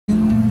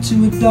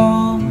into a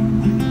dawn.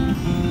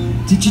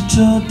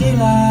 Digital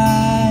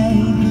daylight,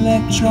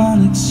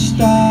 electronic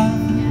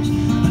stars,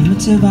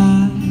 primitive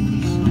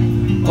eyes,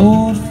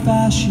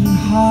 old-fashioned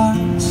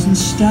hearts,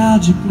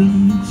 nostalgic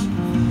leaves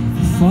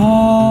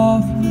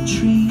fall from the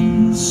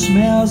trees,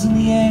 smells in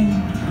the air,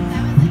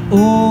 an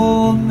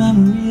old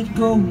memory. It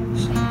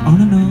goes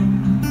on and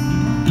on.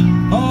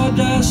 Oh,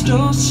 dust,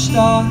 oh,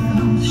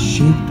 stars,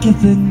 shape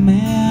giving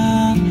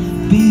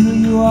man, be who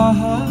you are.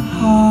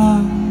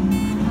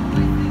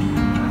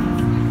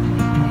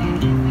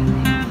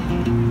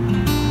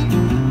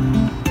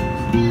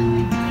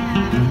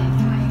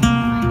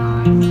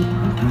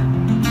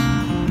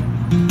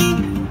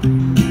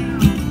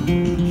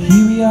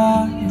 Here we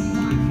are,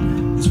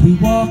 as we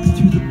walk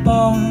through the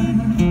bar,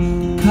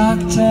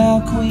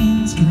 cocktail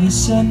queens, can you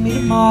send me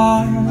to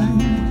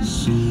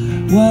Mars?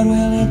 What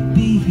will it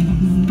be?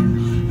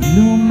 A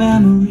new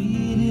memory.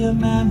 Do you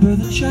remember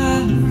the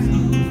child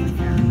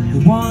who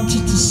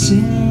wanted to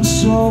sing,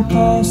 soul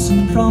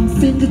pulsing from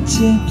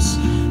fingertips,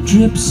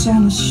 drips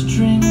on a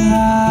string?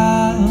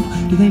 How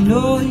do they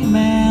know you,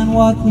 man?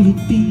 What will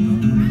it be?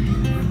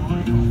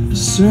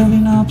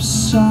 Serving up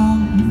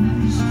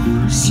songs,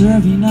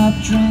 serving up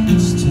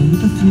drinks, tell you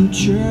the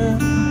future.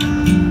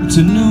 It's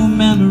a new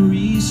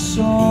memory,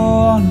 so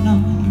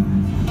unknown.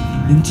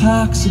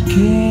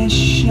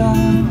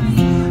 Intoxication,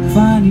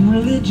 finding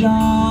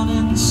religion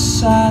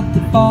inside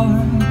the bar,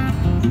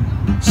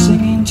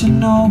 singing to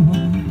no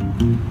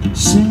one,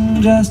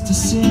 sing just to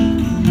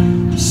sing,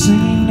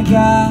 singing to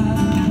God,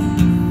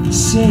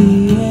 say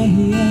yeah,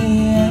 yeah,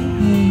 yeah.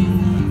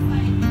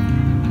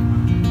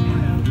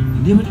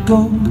 And it would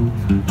go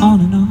on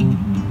and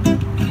on.